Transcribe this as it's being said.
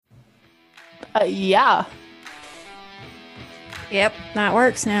Yeah. Yep, that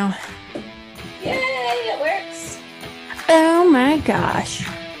works now. Yay, it works. Oh my gosh.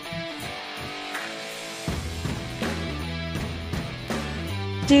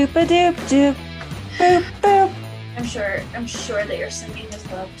 Doop a doop doop. Boop boop. I'm sure that your singing is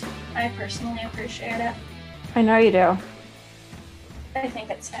loved. I personally appreciate it. I know you do. I think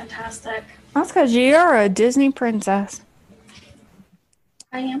it's fantastic. That's because you're a Disney princess.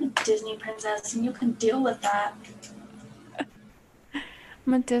 I am a Disney princess and you can deal with that.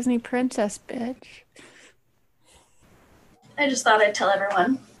 I'm a Disney princess, bitch. I just thought I'd tell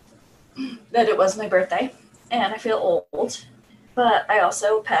everyone that it was my birthday and I feel old. But I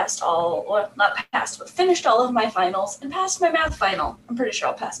also finished all of my finals and passed my math final. I'm pretty sure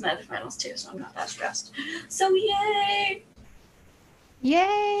I'll pass my other finals too, so I'm not that stressed. So yay!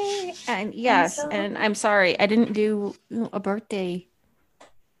 Yay! And yes, and I'm sorry, I didn't do a birthday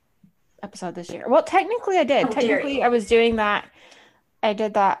episode this year. Well, technically I did. Technically I was doing that. I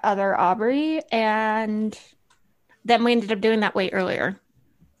did that other Aubrey, and then we ended up doing that way earlier.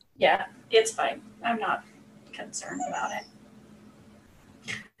 Yeah, it's fine. I'm not concerned about it.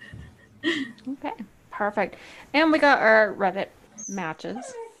 Okay, perfect. And we got our Reddit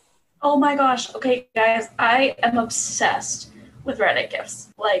matches. Oh my gosh. Okay, guys, I am obsessed with Reddit gifts.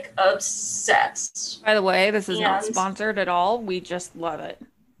 Like, obsessed. By the way, this is not sponsored at all. We just love it.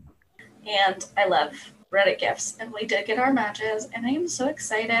 And I love Reddit gifts. And we did get our matches, and I am so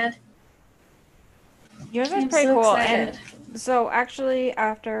excited. Yours is pretty cool. And so actually,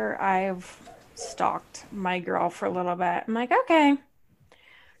 after I've stalked my girl for a little bit, I'm like, okay,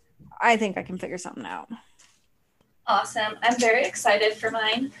 I think I can figure something out. Awesome. I'm very excited for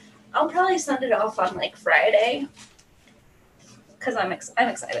mine. I'll probably send it off on like Friday because I'm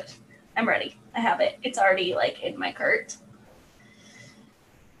excited. I'm ready. I have it. It's already like in my cart.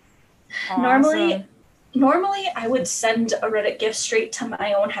 Awesome. Normally I would send a Reddit gift straight to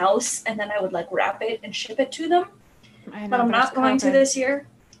my own house and then I would like wrap it and ship it to them. But I'm not going to this year.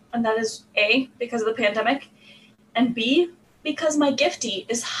 And that is A, because of the pandemic, and B, because my giftie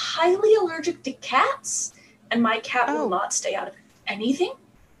is highly allergic to cats and my cat will not stay out of anything.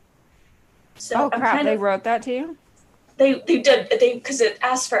 So crap, they wrote that to you? They did, because it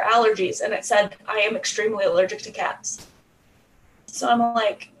asked for allergies and it said, I am extremely allergic to cats. So I'm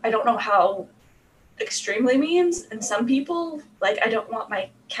like, I don't know how extremely means, and some people, like, I don't want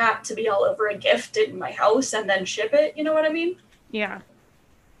my cat to be all over a gift in my house and then ship it, you know what I mean? Yeah.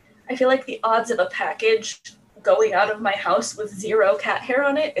 I feel like the odds of a package going out of my house with 0 cat hair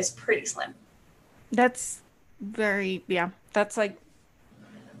on it is pretty slim. That's that's like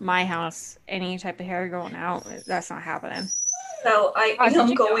my house. Any type of hair going out, that's not happening. So I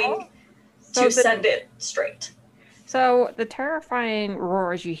am going to send it straight. So the terrifying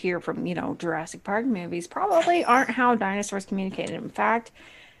roars you hear from, Jurassic Park movies probably aren't how dinosaurs communicated. In fact,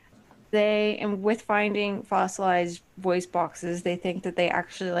 with finding fossilized voice boxes, they think that they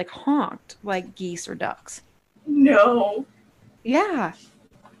actually like honked like geese or ducks. No. Yeah.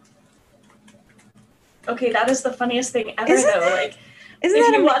 Okay, that is the funniest thing ever, though. Like, if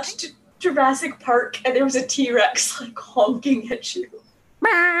you watched Jurassic Park and there was a T-Rex like honking at you.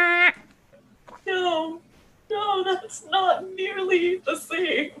 No, that's not nearly the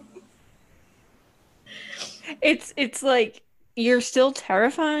same. It's like you're still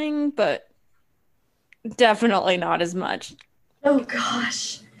terrifying, but definitely not as much. Oh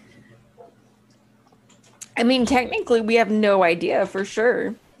gosh. I mean, technically we have no idea for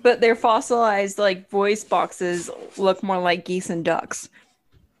sure, but their fossilized like voice boxes look more like geese and ducks.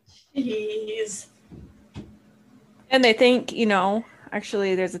 Jeez. And they think,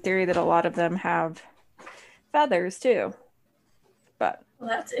 actually there's a theory that a lot of them have feathers too. Well,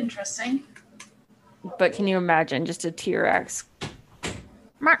 that's interesting. But can you imagine just a T-Rex?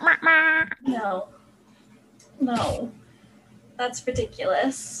 No. That's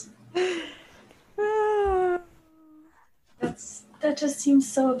ridiculous. That just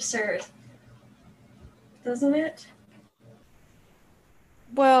seems so absurd. Doesn't it?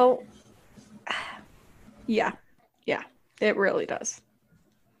 Well, yeah, it really does.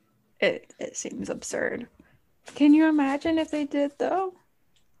 It seems absurd. Can you imagine if they did, though?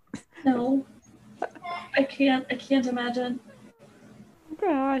 No. I can't imagine.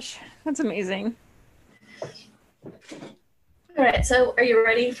 Gosh, that's amazing. All right, so are you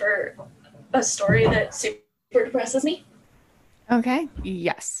ready for a story that super depresses me? Okay.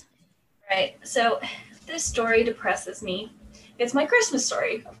 Yes. Right, so this story depresses me. It's my Christmas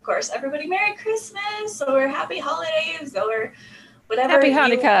story, of course. Everybody, Merry Christmas, or Happy Holidays, or whatever. Happy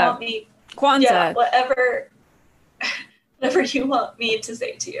Hanukkah. Kwanzaa. Yeah, whatever Whatever you want me to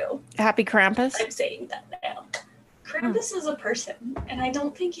say to you. Happy Krampus? I'm saying that now. Krampus is a person, and I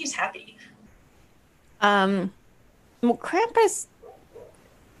don't think he's happy. Well, Krampus,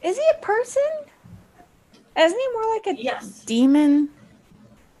 is he a person? Isn't he more like a demon?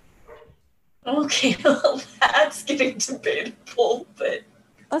 Okay, well, that's getting debatable, but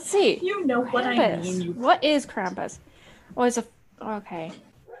let's see. You know Krampus. What I mean. What is Krampus? Oh, it's okay.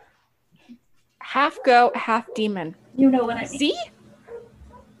 Half goat, half demon. You know what I mean. See?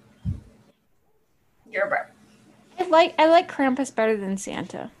 You're right. I like Krampus better than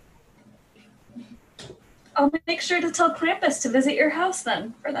Santa. I'll make sure to tell Krampus to visit your house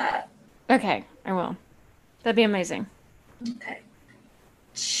then for that. Okay, I will. That'd be amazing. Okay.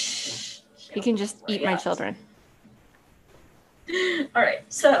 He can just eat my children. All right,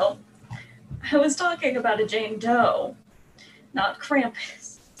 so I was talking about a Jane Doe, not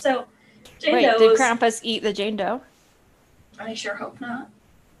Krampus. So Jane Doe. Did Krampus eat the Jane Doe? I sure hope not.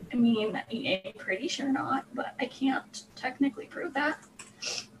 I mean, I'm pretty sure not, but I can't technically prove that.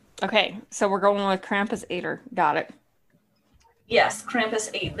 Okay, so we're going with Krampus ate her. Got it. Yes,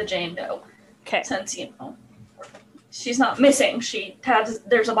 Krampus ate the Jane Doe. Okay. Since, she's not missing.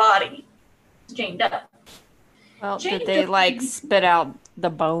 There's a body. Jane Doe. Well, did they, spit out the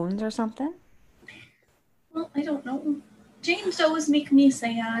bones or something? Well, I don't know. Jane Doe's make me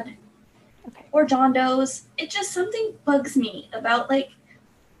sad. Okay. Or John Doe's. It just, something bugs me about,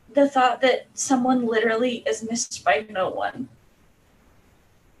 the thought that someone literally is missed by no one.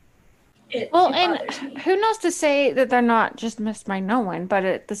 It bothers me. Who knows to say that they're not just missed by no one, but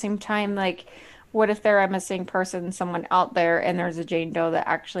at the same time, what if they're a missing person, someone out there, and there's a Jane Doe that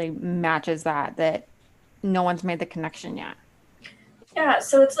actually matches that no one's made the connection yet? Yeah,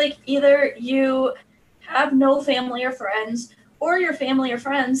 so it's either you have no family or friends, or your family or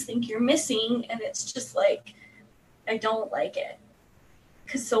friends think you're missing, and it's just I don't like it.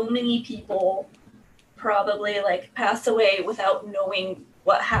 Because so many people probably pass away without knowing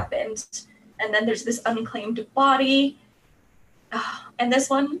what happened. And then there's this unclaimed body. And this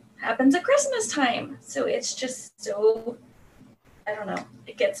one happens at Christmas time. So it's just so, I don't know.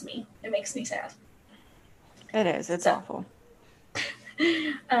 It gets me. It makes me sad. It is. It's awful.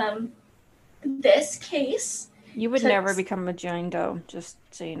 This case. You would never become a Jane Doe, just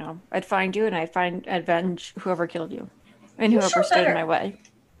so you know. I'd find you and I'd avenge whoever killed you. And whoever stood in my way.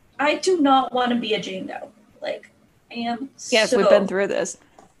 I do not want to be a Jane Doe. I am Yes, we've been through this.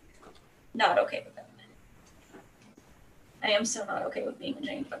 Not okay with that. I am so not okay with being a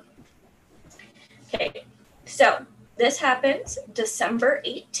Jane Doe. Okay, so this happened December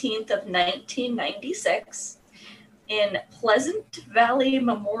 18th of 1996 in Pleasant Valley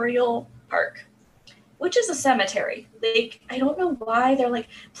Memorial Park, which is a cemetery. I don't know why they're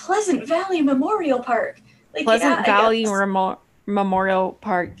Pleasant Valley Memorial Park. Pleasant Valley Memorial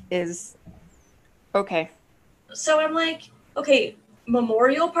Park is okay. So I'm okay,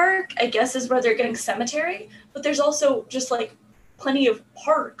 Memorial Park, I guess, is where they're getting cemetery, but there's also just plenty of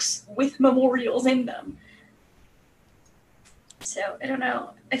parks with memorials in them. So I don't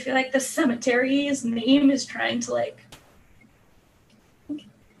know. I feel like the cemetery's name is trying to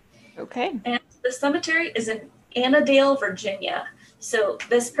Okay. And the cemetery is in Annandale, Virginia. So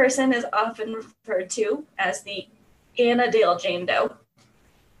this person is often referred to as the Annandale Jane Doe.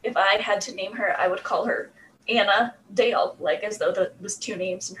 If I had to name her, I would call her Anna Dale, as though there was two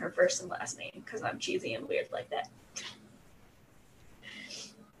names in her first and last name, because I'm cheesy and weird like that.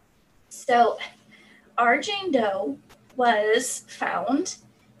 So our Jane Doe was found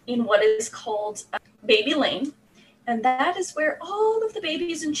in what is called Baby Lane, and that is where all of the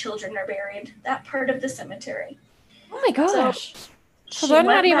babies and children are buried, that part of the cemetery. Oh my gosh. So they're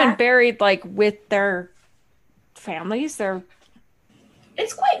not even buried with their families?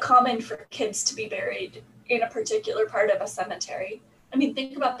 It's quite common for kids to be buried in a particular part of a cemetery. I mean,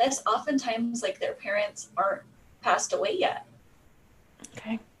 think about this. Oftentimes, their parents aren't passed away yet.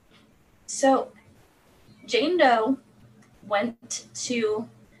 Okay. So Jane Doe went to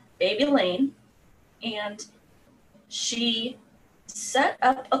Baby Lane and she set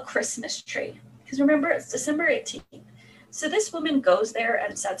up a Christmas tree. Because remember, it's December 18th. So this woman goes there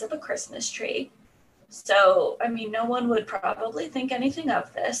and sets up a Christmas tree. So, I mean, no one would probably think anything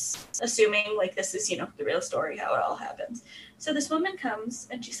of this, assuming this is, the real story, how it all happens. So this woman comes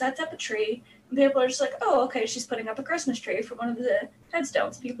and she sets up a tree, and people are just oh, okay, she's putting up a Christmas tree for one of the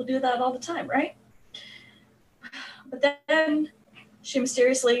headstones. People do that all the time, right? But then she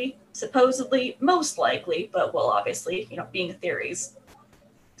mysteriously, supposedly, most likely, but well, obviously, being theories,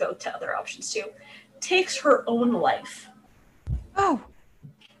 go to other options too, takes her own life. Oh,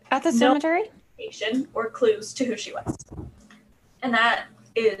 at the cemetery? Or clues to who she was. And that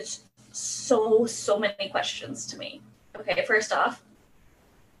is so many questions to me. Okay, first off,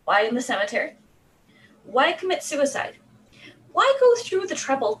 why in the cemetery? Why commit suicide? Why go through the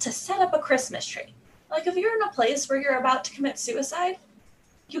trouble to set up a Christmas tree? Like, if you're in a place where you're about to commit suicide,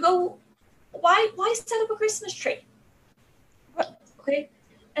 you go, why set up a Christmas tree? Okay,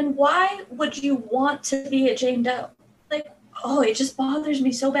 and why would you want to be a Jane Doe? Like, oh, it just bothers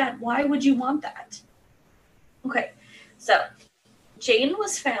me so bad. Why would you want that? Okay, so Jane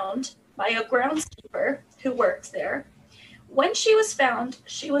was found by a groundskeeper who worked there. When she was found,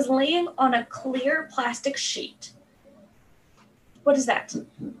 she was laying on a clear plastic sheet. What is that?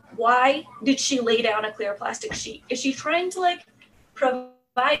 Why did she lay down a clear plastic sheet? Is she trying to, like,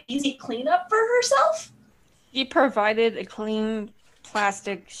 provide easy cleanup for herself? She provided a clean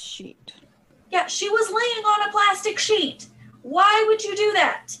plastic sheet. Yeah, she was laying on a plastic sheet. Why would you do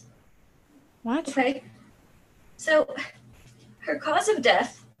that? What? Okay. So, her cause of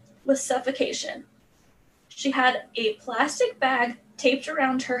death was suffocation. She had a plastic bag taped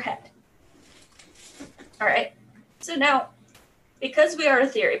around her head. All right. So now, because we are a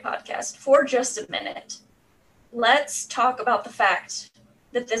theory podcast, for just a minute, let's talk about the fact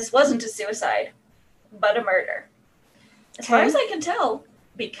that this wasn't a suicide, but a murder. As far as I can tell,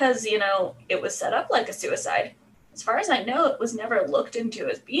 because, you know, it was set up like a suicide, as far as I know, it was never looked into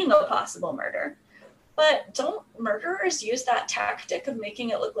as being a possible murder. But don't murderers use that tactic of making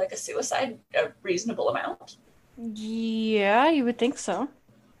it look like a suicide a reasonable amount? Yeah, you would think so.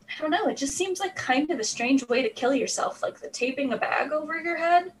 I don't know. It just seems like kind of a strange way to kill yourself, like the taping a bag over your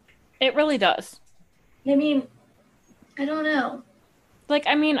head. It really does. I mean, I don't know. Like,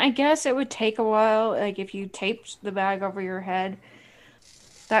 I mean, I guess it would take a while, like, if you taped the bag over your head.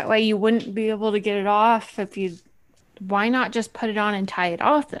 That way you wouldn't be able to get it off if you... Why not just put it on and tie it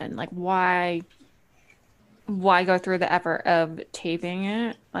off then? Like, why go through the effort of taping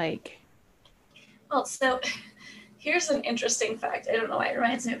it? Like... Well, so here's an interesting fact. I don't know why it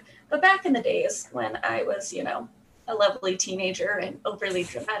reminds me of, but back in the days when I was, you know, a lovely teenager and overly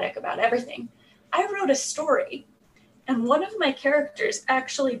dramatic about everything, I wrote a story, and one of my characters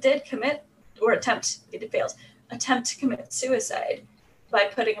actually did commit, or attempt to commit suicide by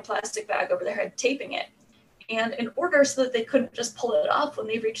putting a plastic bag over their head, taping it. And in order so that they couldn't just pull it off when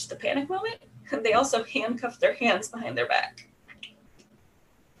they reached the panic moment, they also handcuffed their hands behind their back.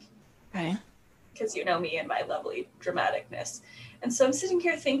 Okay. Because you know me and my lovely dramaticness. And so I'm sitting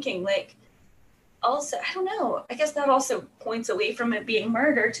here thinking, like, also, I don't know, I guess that also points away from it being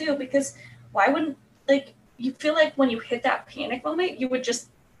murder too, because why wouldn't, like, you feel like when you hit that panic moment, you would just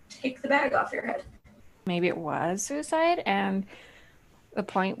take the bag off your head. Maybe it was suicide, and the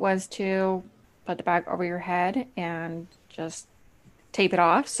point was to put the bag over your head and just tape it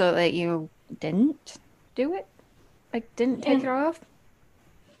off so that you didn't do it. Like, didn't take it off.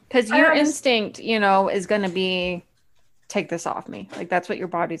 Because your instinct, you know, is going to be, take this off me. Like, that's what your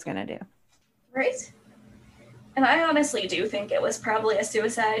body's going to do. Right? And I honestly do think it was probably a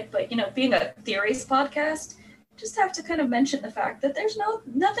suicide, but, you know, being a theories podcast, just have to kind of mention the fact that there's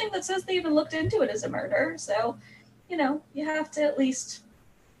nothing that says they even looked into it as a murder. So, you know, you have to at least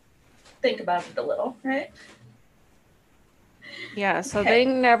think about it a little, right? Yeah, so they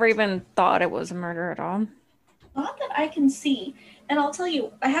never even thought it was a murder at all. Not that I can see. And I'll tell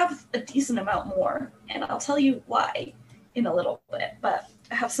you, I have a decent amount more, and I'll tell you why in a little bit. But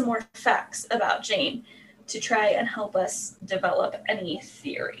I have some more facts about Jane to try and help us develop any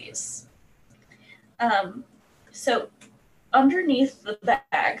theories. So underneath the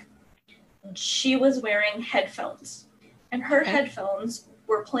bag, she was wearing headphones. And her headphones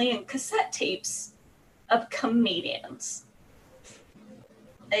were playing cassette tapes of comedians.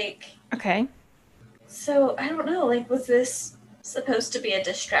 Like... Okay. So, I don't know, like, was this supposed to be a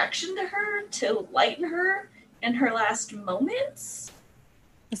distraction to her, to lighten her in her last moments?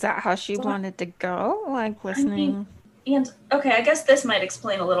 Is that how she wanted to go? Like, listening? Okay, I guess this might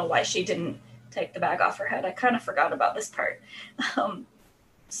explain a little why she didn't take the bag off her head. I kind of forgot about this part.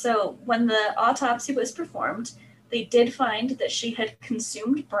 So, when the autopsy was performed, they did find that she had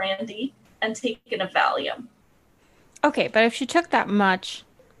consumed brandy and taken a Valium. Okay, but if she took that much...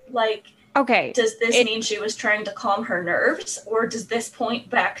 Like... Okay. Does this mean she was trying to calm her nerves, or does this point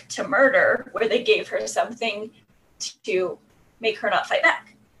back to murder, where they gave her something to make her not fight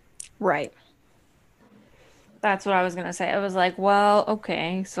back? Right. That's what I was going to say. I was like, well,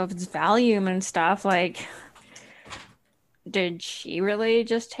 okay, so if it's Valium and stuff, like, did she really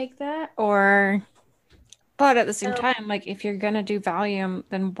just take that? Or, but at the same time, like, if you're going to do Valium,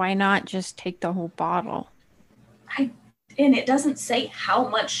 then why not just take the whole bottle? And it doesn't say how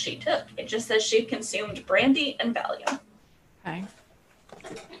much she took. It just says she consumed brandy and Valium. Okay.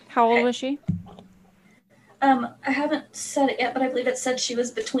 How old Okay. was she? I haven't said it yet, but I believe it said she was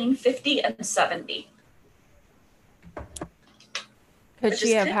between 50 and 70. Could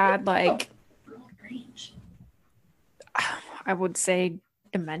she have had like, range. I would say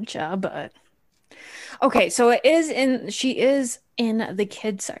dementia, but okay, so she is in the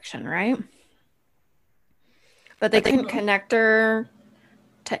kids section, right? But they couldn't connect her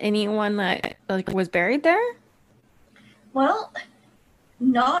to anyone that like was buried there? Well,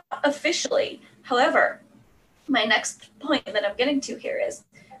 not officially. However, my next point that I'm getting to here is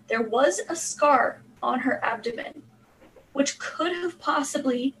there was a scar on her abdomen, which could have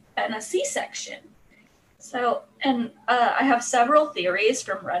possibly been a C-section. So, and I have several theories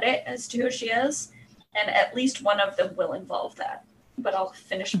from Reddit as to who she is, and at least one of them will involve that. But I'll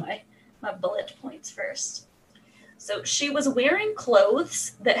finish my bullet points first. So she was wearing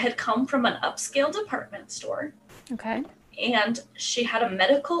clothes that had come from an upscale department store. Okay. And she had a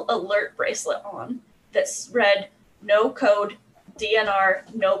medical alert bracelet on that read, no code,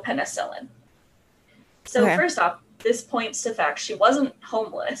 DNR, no penicillin. So first off, this points to the fact she wasn't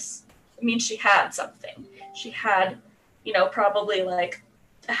homeless. I mean, she had something. She had, probably like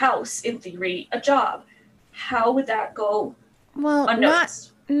a house, in theory, a job. How would that go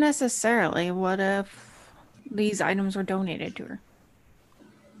unnoticed? Not necessarily. What if these items were donated to her?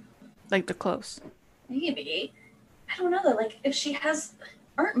 Like the clothes. Maybe. I don't know though. Like, if she has,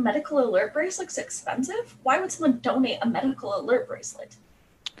 aren't medical alert bracelets expensive? Why would someone donate a medical alert bracelet?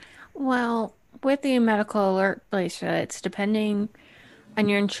 Well, with the medical alert bracelets, depending on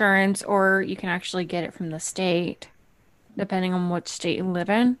your insurance, or you can actually get it from the state, depending on what state you live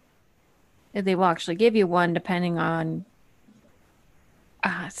in. They will actually give you one depending on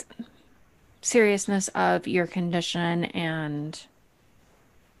seriousness of your condition, and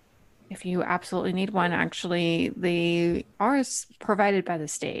if you absolutely need one, actually, they are provided by the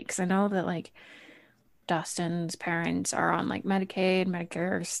state. Because I know that like Dustin's parents are on like Medicaid,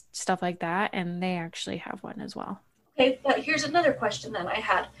 Medicare, stuff like that, and they actually have one as well. Okay, but here's another question that I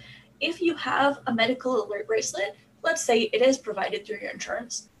had. If you have a medical alert bracelet, let's say it is provided through your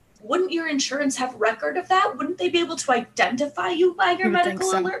insurance, wouldn't your insurance have record of that? Wouldn't they be able to identify you by your medical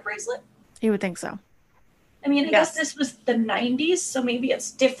alert bracelet? You would think so. I mean, I guess this was the 90s, so maybe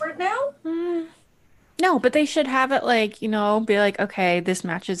it's different now? No, but they should have it like, be like, okay, this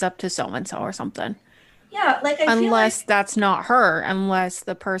matches up to so-and-so or something. Yeah, like I feel like... Unless that's not her, unless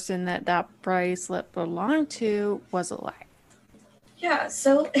the person that bracelet belonged to was alive. Yeah,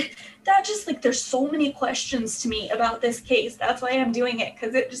 so that just like, there's so many questions to me about this case. That's why I'm doing it,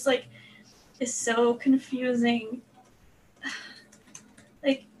 because it just like is so confusing.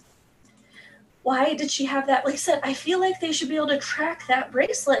 Like, why did she have that? Like I said, I feel like they should be able to track that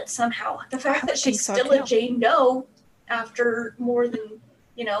bracelet somehow. The fact that she's still a Jane Doe after more than,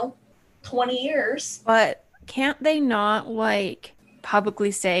 20 years. But can't they not like publicly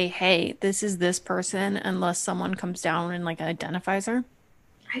say, hey, this is this person, unless someone comes down and like identifies her?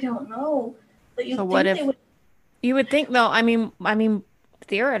 I don't know. But so what if you would think though, I mean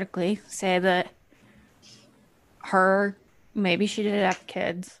theoretically say that maybe she did have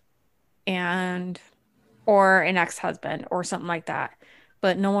kids or an ex-husband or something like that,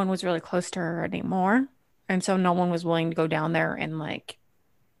 but no one was really close to her anymore, and so no one was willing to go down there and like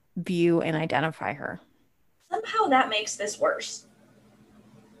view and identify her. Somehow that makes this worse.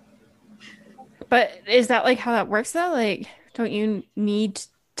 But is that like how that works though? Like, don't you need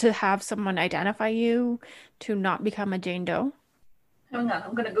to have someone identify you to not become a Jane Doe? Hang on,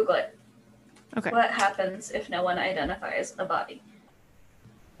 I'm gonna Google it. Okay. What happens if no one identifies a body?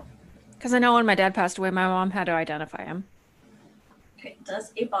 Because I know when my dad passed away, my mom had to identify him. Okay,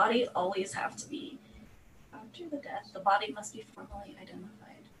 does a body always have to be after the death? The body must be formally identified.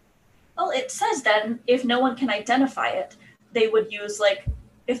 Well, it says then if no one can identify it, they would use like,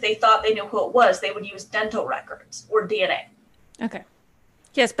 if they thought they knew who it was, they would use dental records or DNA. Okay.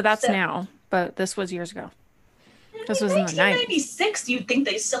 Yes, but that's now. But this was years ago. This was in the 1996. You'd think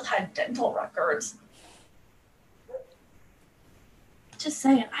they still had dental records. Just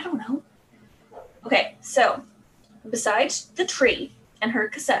saying, I don't know. Okay, so besides the tree and her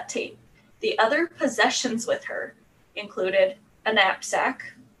cassette tape, the other possessions with her included a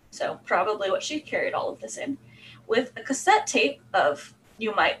knapsack, so probably what she carried all of this in, with a cassette tape of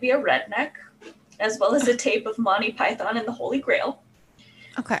You Might Be a Redneck, as well as a tape of Monty Python and the Holy Grail.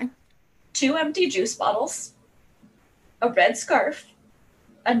 Okay. 2 empty juice bottles, a red scarf,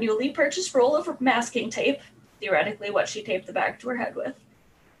 a newly purchased roll of masking tape, theoretically what she taped the bag to her head with,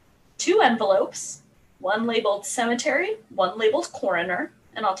 2 envelopes, one labeled cemetery, one labeled coroner,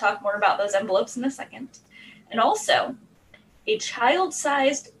 and I'll talk more about those envelopes in a second, and also a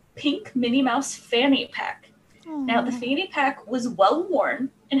child-sized pink Minnie Mouse fanny pack. Aww. Now, the fanny pack was well worn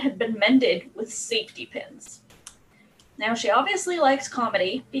and had been mended with safety pins. Now, she obviously liked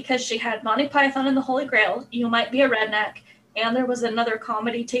comedy because she had Monty Python and the Holy Grail, You Might Be a Redneck, and there was another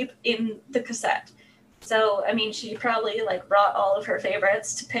comedy tape in the cassette. So, I mean, she probably, like, brought all of her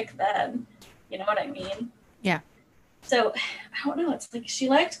favorites to pick then. You know what I mean? Yeah. So, I don't know. It's like she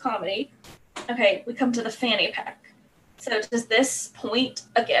liked comedy. Okay, we come to the fanny pack. So, does this point,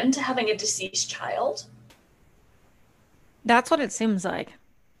 again, to having a deceased child? That's what it seems like.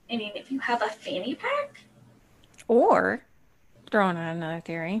 I mean, if you have a fanny pack? Or, throwing out another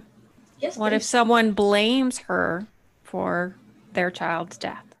theory, Yes, what if someone blames her for their child's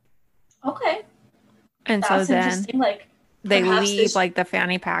death? Okay. And That's so then interesting. Like, they leave this, like the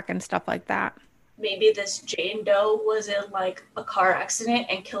fanny pack and stuff like that. Maybe this Jane Doe was in like a car accident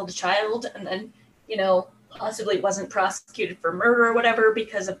and killed a child, and then, you know, possibly wasn't prosecuted for murder or whatever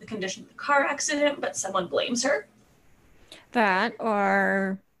because of the condition of the car accident, but someone blames her. That,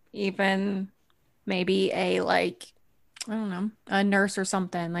 or even maybe a, like, I don't know, a nurse or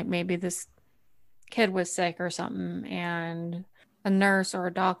something. Like maybe this kid was sick or something and a nurse or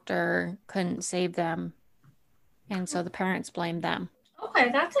a doctor couldn't save them. And so the parents blamed them. Okay,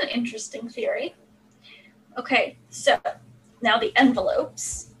 that's an interesting theory. Okay, so now the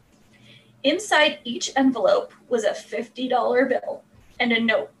envelopes. Inside each envelope was a $50 bill and a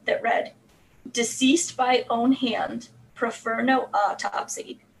note that read, "Deceased by own hand, prefer no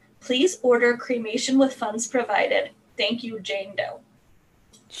autopsy. Please order cremation with funds provided. Thank you, Jane Doe."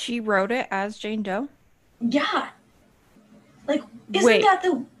 She wrote it as Jane Doe? Yeah. Like, isn't that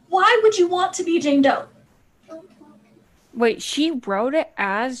the... Why would you want to be Jane Doe? Wait, she wrote it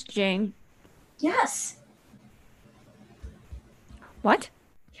as Jane... Yes. What?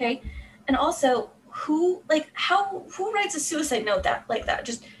 Okay. And also, who writes a suicide note like that?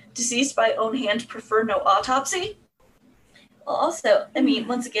 Just deceased by own hand, prefer no autopsy? Well, also, I mean,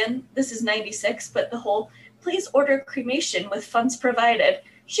 once again, this is 96, but the whole, please order cremation with funds provided.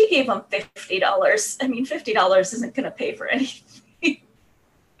 She gave them $50. I mean, $50 isn't going to pay for anything.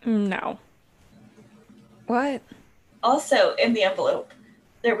 No. What? Also, in the envelope,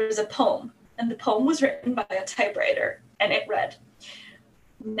 there was a poem, and the poem was written by a typewriter, and it read,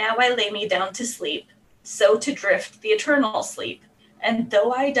 "Now I lay me down to sleep, so to drift the eternal sleep, and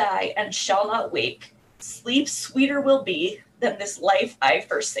though I die and shall not wake, sleep sweeter will be than this life I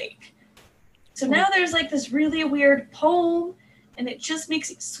forsake." So now there's like this really weird poem, and it just makes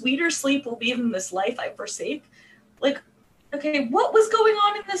it sweeter sleep will be than this life I forsake. Like, okay, what was going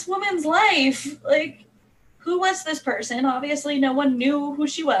on in this woman's life? Like, who was this person? Obviously, no one knew who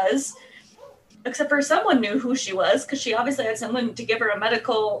she was, except for someone knew who she was, because she obviously had someone to give her a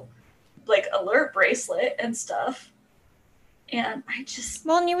medical, like, alert bracelet and stuff. And I just...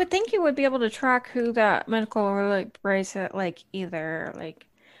 Well, and you would think you would be able to track who that medical alert bracelet, like, either, like,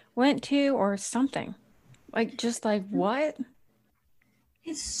 went to or something. Like, just like, what?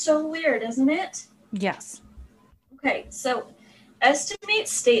 It's so weird, isn't it? Yes. Okay, so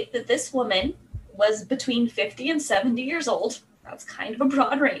estimates state that this woman was between 50 and 70 years old. That's kind of a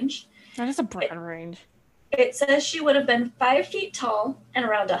broad range. That is a broad range. It says she would have been 5 feet tall and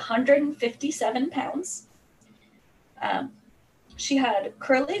around 157 pounds. She had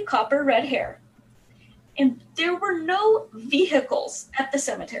curly copper red hair. And there were no vehicles at the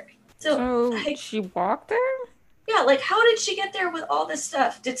cemetery. So she walked there? Yeah, like, how did she get there with all this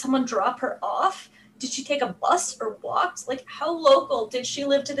stuff? Did someone drop her off? Did she take a bus or walked? Like, how local did she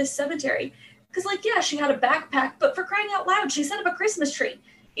live to this cemetery? Because, like, yeah, she had a backpack, but for crying out loud, she set up a Christmas tree.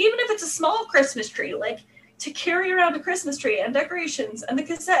 Even if it's a small Christmas tree, like, to carry around a Christmas tree and decorations and the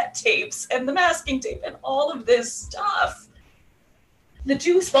cassette tapes and the masking tape and all of this stuff. The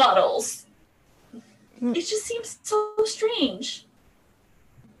juice bottles. It just seems so strange.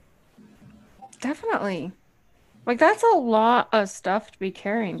 Definitely. Like, that's a lot of stuff to be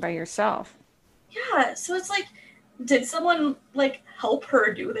carrying by yourself. Yeah, so it's like, did someone, like, help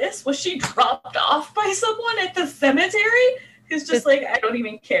her do this? Was she dropped off by someone at the cemetery who's just like, I don't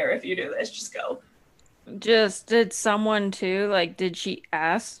even care if you do this, just go? Just, did someone too, like, did she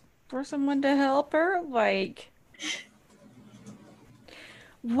ask for someone to help her? Like,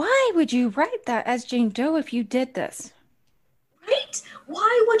 why would you write that as Jane Doe if you did this? Right?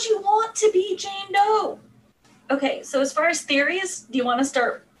 Why would you want to be Jane Doe? Okay, so as far as theories, do you want to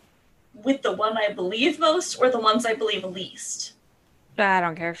start with the one I believe most or the ones I believe least? I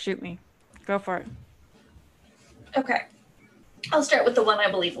don't care. Shoot me. Go for it. Okay. I'll start with the one I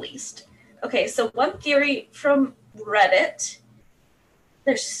believe least. Okay, so one theory from Reddit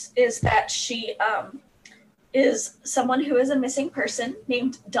is that she is someone who is a missing person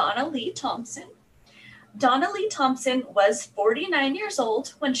named Donna Lee Thompson. Donna Lee Thompson was 49 years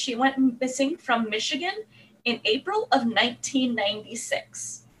old when she went missing from Michigan in April of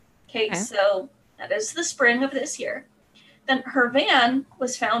 1996. Okay, so that is the spring of this year. Then her van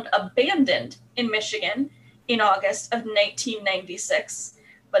was found abandoned in Michigan in August of 1996,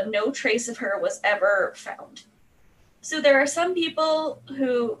 but no trace of her was ever found. So there are some people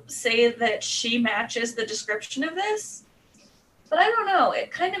who say that she matches the description of this, but I don't know.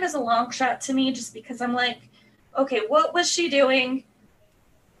 It kind of is a long shot to me just because I'm like, okay, what was she doing?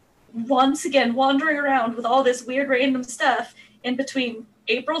 Once again, wandering around with all this weird random stuff in between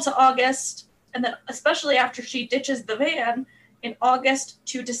April to August, and then especially after she ditches the van in August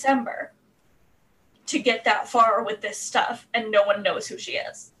to December to get that far with this stuff, and no one knows who she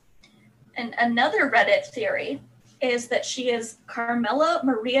is. And another Reddit theory is that she is Carmela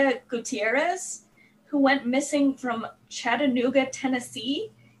Maria Gutierrez, who went missing from Chattanooga, Tennessee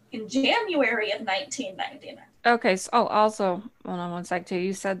in January of 1999. Okay, so also, hold on one sec too.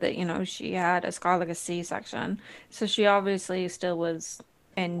 You said that, she had a scar like a C-section. So she obviously still was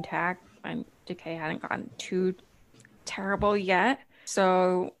intact and decay hadn't gotten too terrible yet.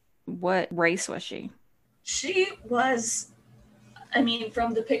 So what race was she? She was,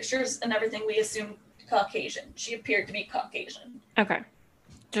 from the pictures and everything, we assumed Caucasian. She appeared to be Caucasian. Okay.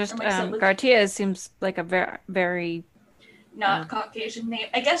 Just Garcia seems like a very, very not Caucasian name.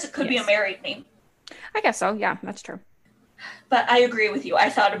 I guess it could be a married name. I guess so. Yeah, that's true. But I agree with you. I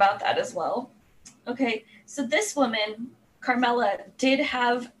thought about that as well. Okay, so this woman, Carmela, did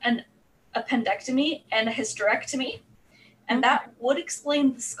have an appendectomy and a hysterectomy, and that would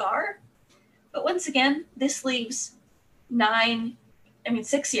explain the scar. But once again, this leaves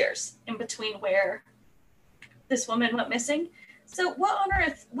 6 years in between where this woman went missing. So what on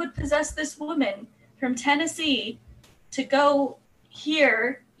earth would possess this woman from Tennessee to go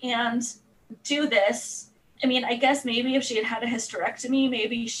here and do this? I guess maybe if she had had a hysterectomy,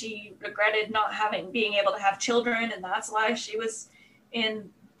 maybe she regretted not being able to have children, and that's why she was in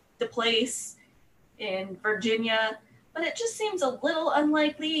the place in Virginia. But it just seems a little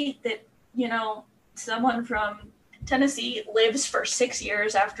unlikely that, someone from Tennessee lives for 6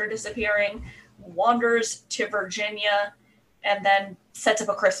 years after disappearing, wanders to Virginia, and then sets up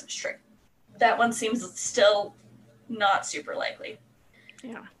a Christmas tree. That one seems still not super likely.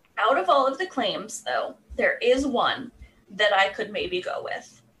 Yeah. Out of all of the claims, though, there is one that I could maybe go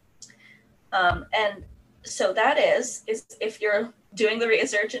with. And so that is if you're doing the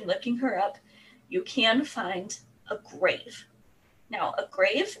research and looking her up, you can find a grave. Now, a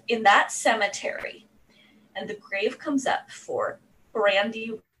grave in that cemetery, and the grave comes up for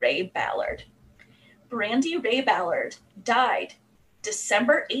Brandy Ray Ballard. Brandy Ray Ballard died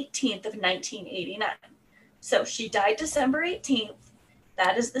December 18th of 1989. So she died December 18th.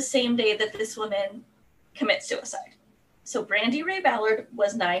 That is the same day that this woman commits suicide. So Brandy Ray Ballard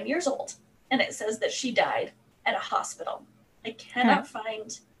was 9 years old, and it says that she died at a hospital. I cannot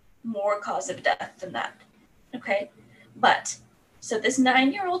find more cause of death than that. Okay? But, so this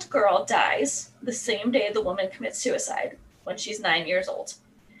 9-year-old girl dies the same day the woman commits suicide, when she's 9 years old.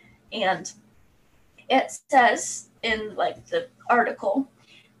 And it says in the article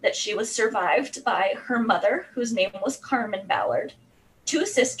that she was survived by her mother, whose name was Carmen Ballard, 2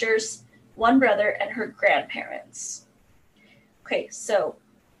 sisters, 1 brother, and her grandparents. Okay, so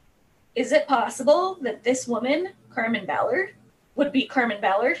is it possible that this woman, Carmen Ballard, would be Carmen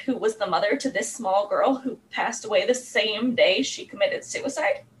Ballard, who was the mother to this small girl who passed away the same day she committed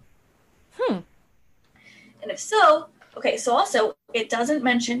suicide? And if so, okay, so also it doesn't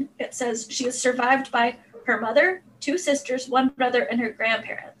mention, it says she was survived by her mother, 2 sisters, 1 brother, and her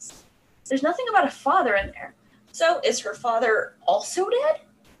grandparents. There's nothing about a father in there. So is her father also dead?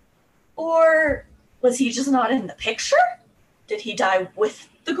 Or was he just not in the picture? Did he die with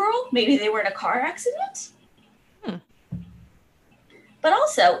the girl? Maybe they were in a car accident? But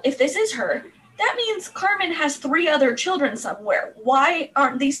also, if this is her, that means Carmen has 3 other children somewhere. Why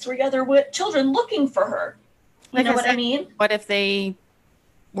aren't these 3 other children looking for her? You know what I mean? What if they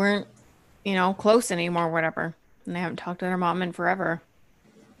weren't, close anymore or whatever, and they haven't talked to their mom in forever?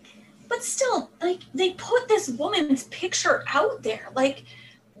 But still, they put this woman's picture out there.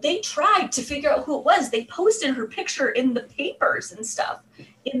 They tried to figure out who it was. They posted her picture in the papers and stuff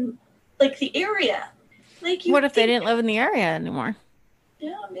in, the area. What if they didn't live in the area anymore?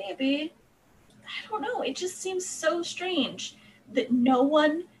 Yeah, maybe. I don't know. It just seems so strange that no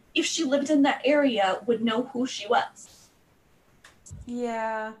one, if she lived in that area, would know who she was.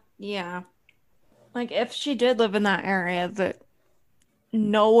 Yeah. Yeah. If she did live in that area, that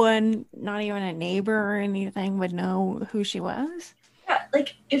no one, not even a neighbor or anything, would know who she was? Yeah,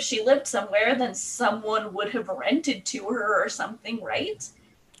 like if she lived somewhere, then someone would have rented to her or something, right?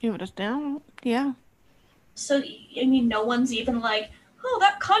 You would have known. Yeah. So, I mean, no one's even like, oh,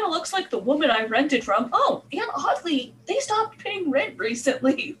 that kind of looks like the woman I rented from. Oh, and oddly, they stopped paying rent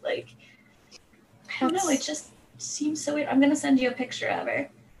recently. Like, I don't know. It That's just seems so weird. I'm gonna send you a picture of her.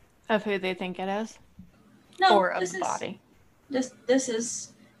 of who they think it is, No, or of this the is body. this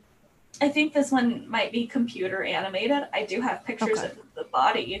is. I think this one might be computer animated. I do have pictures Okay. of the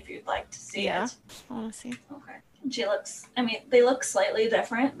body if you'd like to see Yeah. it. I want to see. Okay. She looks. I mean, they look slightly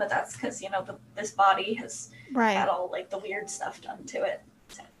different, but that's because this body has had Right. all like the weird stuff done to it.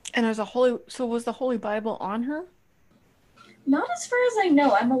 So, And there's a holy. So was the Holy Bible on her? not as far as I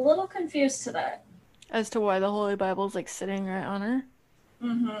know. I'm a little confused to that. As to why the Holy Bible's like sitting right on her?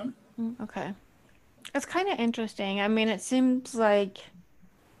 Mm-hmm. Okay. It's kind of interesting. I mean, it seems like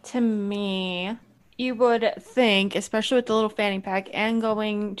to me, you would think, especially with the little fanny pack and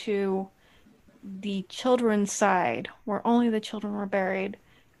going to the children's side where only the children were buried,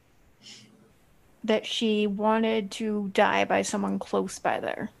 that she wanted to die by someone close by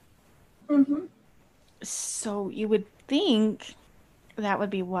there. Mm-hmm. So you would think that would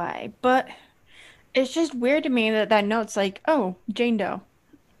be why. But it's just weird to me that that note's like, oh, Jane Doe.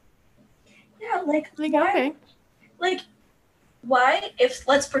 Yeah, like Like, why? okay. Like why? If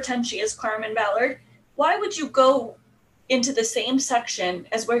let's pretend she is Carmen Ballard, why would you go into the same section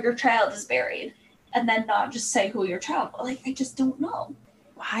as where your child is buried, and then not just say who your child? Like I just don't know.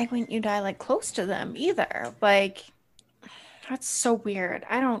 Why wouldn't you die like close to them either? Like, that's so weird.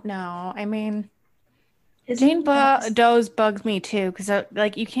 I don't know. I mean, Isn't that Doe's bugs me too because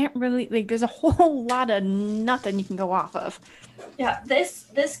like you can't really like there's a whole lot of nothing you can go off of. yeah,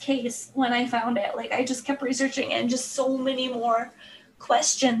 this case when I found it, like I just kept researching and just so many more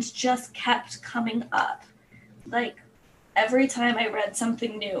questions just kept coming up. Like every time I read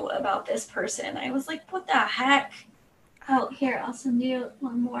something new about this person, I was like, what the heck? Oh, here, I'll send you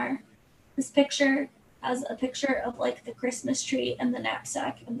one more. This picture has a picture of like the Christmas tree and the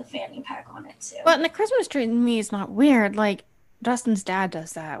knapsack and the fanny pack on it too. But in the Christmas tree to me is not weird. Like Dustin's dad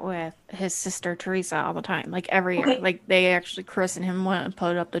does that with his sister Teresa all the time, like every year. Okay, Like they actually christen him and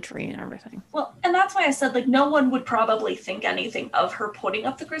put up the tree and everything. well, and that's why I said like no one would probably think anything of her putting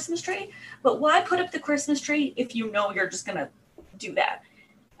up the Christmas tree. But why put up the Christmas tree if you know you're just gonna do that?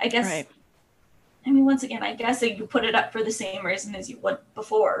 I guess. Right. I mean, once again, I guess you put it up for the same reason as you would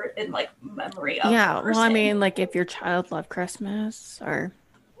before, in like memory of the Yeah. Well, I person. mean, like if your child loved Christmas or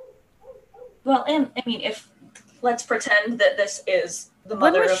Well, and I mean, if let's pretend that this is the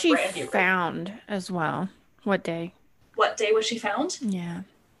when mother was of she Brandy. found as well? What day? What day was she found? Yeah.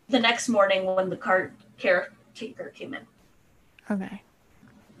 The next morning when the caretaker came in. Okay.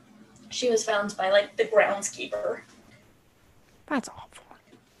 She was found by like the groundskeeper. That's awful.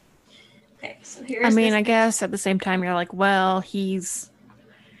 Okay, so I here's mean, this. I guess at the same time, you're like, well, he's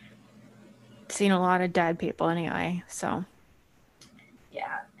seen a lot of dead people anyway, so.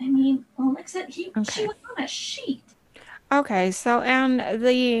 Yeah, I mean, well, like I said, she Okay. was on a sheet. Okay, so, and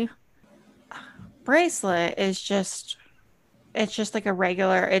the bracelet is just, it's just like a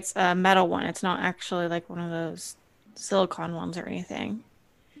regular, it's a metal one. It's not actually like one of those silicone ones or anything.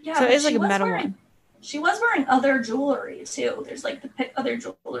 Yeah, So it but is like a metal one. she was wearing other jewelry too. There's like the other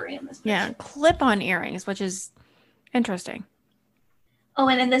jewelry in this Yeah, picture. clip-on earrings, which is interesting. Oh,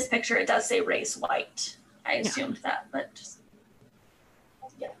 and in this picture it does say race white. I Yeah. assumed that, but just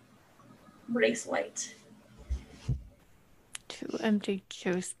yeah, race white. Two empty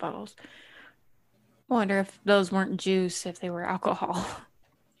juice bottles. Wonder if those weren't juice, if they were alcohol.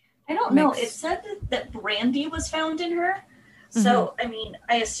 I don't know. It Mixed. said that brandy was found in her. Hmm. So, I mean,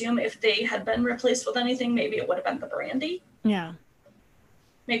 I assume if they had been replaced with anything, maybe it would have been the brandy. Yeah.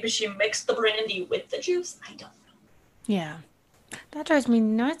 Maybe she mixed the brandy with the juice. I don't know. Yeah. That drives me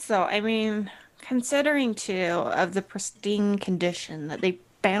nuts, though. I mean, considering too of the pristine condition that they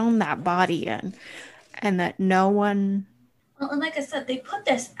found that body in, and that no one. Well, and like I said, they put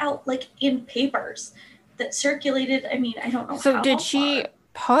this out like in papers that circulated. I mean, I don't know So did how she far.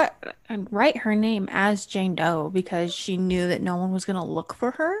 put and write her name as Jane Doe because she knew that no one was gonna look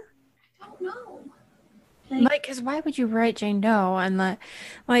for her? I don't know. Like, Like, because why would you write Jane Doe and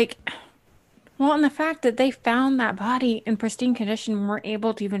like, well, and the fact that they found that body in pristine condition and were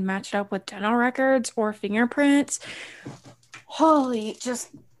able to even match it up with dental records or fingerprints. Holy, just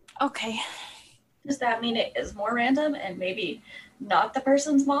okay. does that mean it is more random and maybe not the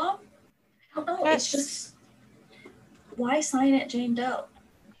person's mom? I don't know. It's That's just why sign it Jane Doe?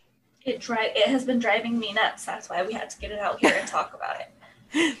 It has been driving me nuts. That's why we had to get it out here and talk about it.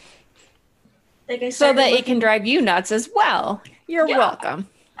 Like I So started that it can looking. drive you nuts as well. You're Yeah, welcome.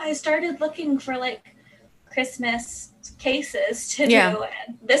 I started looking for like Christmas cases to Yeah. do,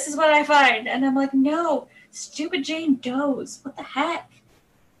 and this is what I find. And I'm like, no, stupid Jane Doe's. What the heck?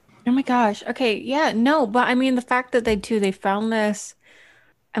 Oh my gosh. Okay. Yeah. No, but I mean, the fact that they found this,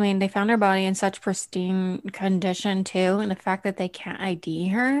 I mean, they found her body in such pristine condition too. And the fact that they can't ID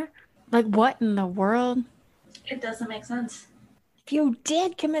her, like, what in the world? It doesn't make sense. If you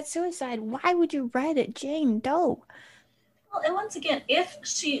did commit suicide, why would you write it Jane Doe? Well, and once again, if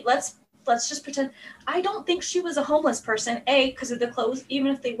she let's just pretend, I don't think she was a homeless person. A, because of the clothes,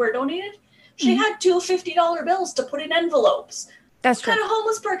 even if they were donated, she Mhm. had two $50 bills to put in envelopes. That's What true. kind of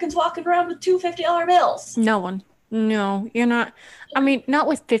homeless person's walking around with two $50 bills? No one. No, you're not. I mean, not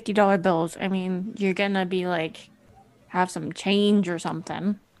with $50 bills. I mean, you're gonna be like, have some change or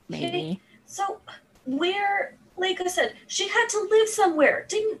something, Okay, maybe. so where, like I said, she had to live somewhere.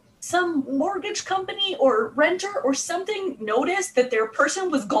 Didn't some mortgage company or renter or something notice that their person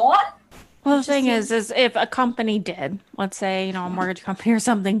was gone? Well, It the just thing seems is if a company did, let's say, a mortgage company or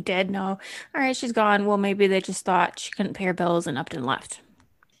something did know, all right, she's gone. Well, maybe they just thought she couldn't pay her bills and upped and left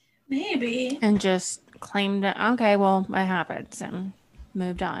maybe. and just claimed that, okay, well, it happens and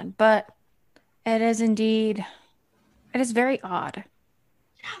moved on. But it is indeed, it is very odd.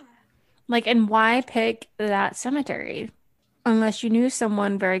 Like, and why pick that cemetery unless you knew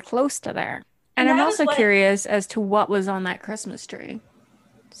someone very close to there? And And I'm that is also what curious as to what was on that Christmas tree.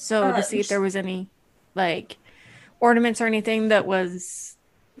 So to see if there was any like ornaments or anything that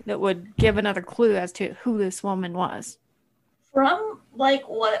would give another clue as to who this woman was. from like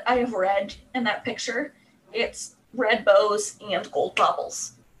what I have read in that picture, it's red bows and gold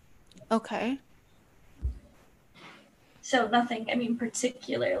baubles. Okay. So nothing, I mean,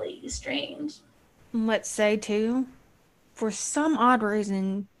 particularly strange. Let's say too, for some odd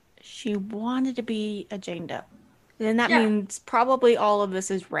reason, she wanted to be a Jane Doe. Then that Yeah, means probably all of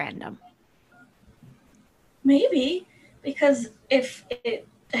this is random. maybe because if it,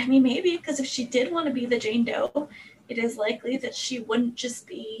 I mean, maybe because if she did want to be the Jane Doe, it is likely that she wouldn't just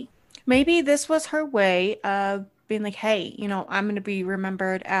be. Maybe this was her way of being like, hey, I'm going to be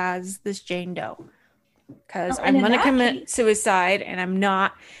remembered as this Jane Doe because Oh, and I'm in going to that commit case, suicide and I'm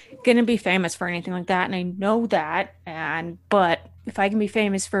not going to be famous for anything like that. And I know that. But if I can be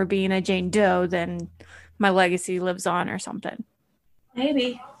famous for being a Jane Doe, then my legacy lives on or something.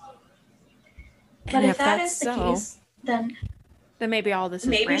 maybe. And But if if that that's is the so, case, then then maybe all this is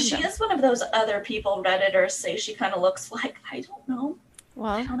maybe she random. is one of those other people Redditors say she kind of looks like. I don't know. I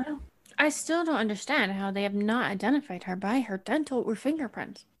Well, don't know. I still don't understand how they have not identified her by her dental or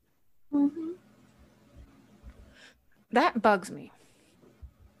fingerprints. Mm-hmm. That bugs me.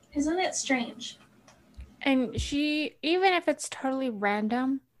 Isn't it strange? And she, even if it's totally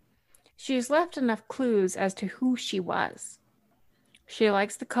random, she's left enough clues as to who she was. She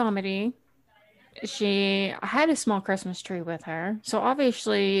likes the comedy. She had a small Christmas tree with her. So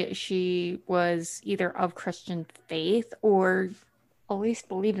obviously she was either of Christian faith or at least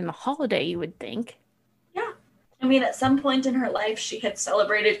believed in the holiday, you would think. Yeah. I mean, at some point in her life, she had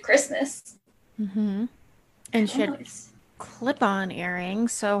celebrated Christmas. Mm-hmm. I And she don't know. had clip-on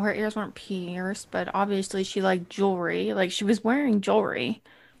earrings, so her ears weren't pierced, but obviously she liked jewelry. Like she was wearing jewelry.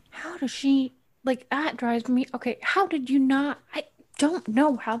 How does she like that drives me? Okay, how did you not? I don't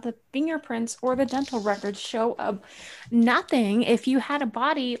know how the fingerprints or the dental records show up nothing if you had a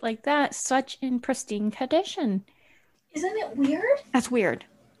body like that, such in pristine condition. Isn't it weird? That's weird.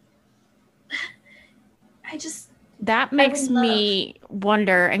 I just, That I would makes love. me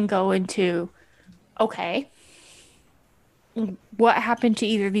wonder and go into, okay, what happened to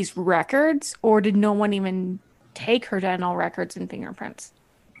either these records or did no one even take her dental records and fingerprints?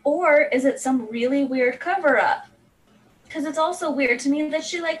 Or is it some really weird cover up? Because it's also weird to me that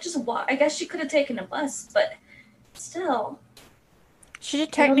she, like, just walked. I guess she could have taken a bus, but still. She did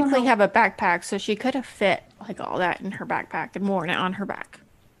I don't know technically how. have a backpack, so she could have fit like all that in her backpack and worn it on her back.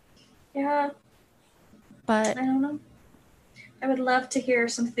 Yeah, But I don't know. I would love to hear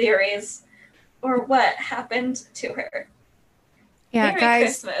some theories or what happened to her. yeah, Merry guys,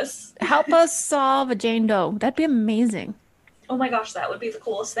 Christmas. help us solve a Jane Doe. That'd be amazing. Oh my gosh, that would be the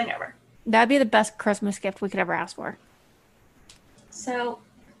coolest thing ever. That'd be the best Christmas gift we could ever ask for. So,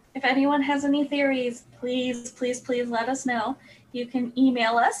 if anyone has any theories, please, please, please let us know. You can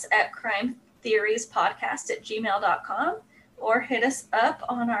email us at crimetheoriespodcast@gmail.com or hit us up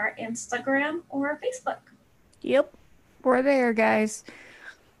on our Instagram or Facebook. Yep, we're there, guys.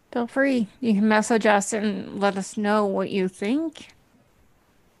 Feel free. You can message us and let us know what you think.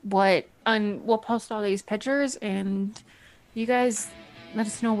 And we'll post all these pictures and you guys let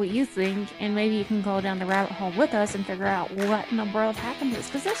us know what you think, and maybe you can go down the rabbit hole with us and figure out what in the world happened to this,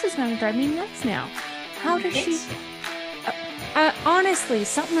 because this is going to drive me nuts now. How did she... honestly,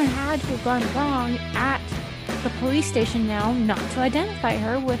 something had to have gone wrong at the police station now not to identify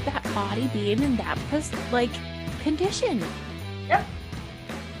her with that body being in that, like, condition. Yep.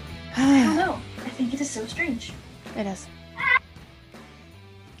 I don't know. I think it is so strange. It is.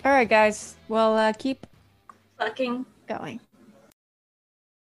 All right, guys. Well, keep fucking going.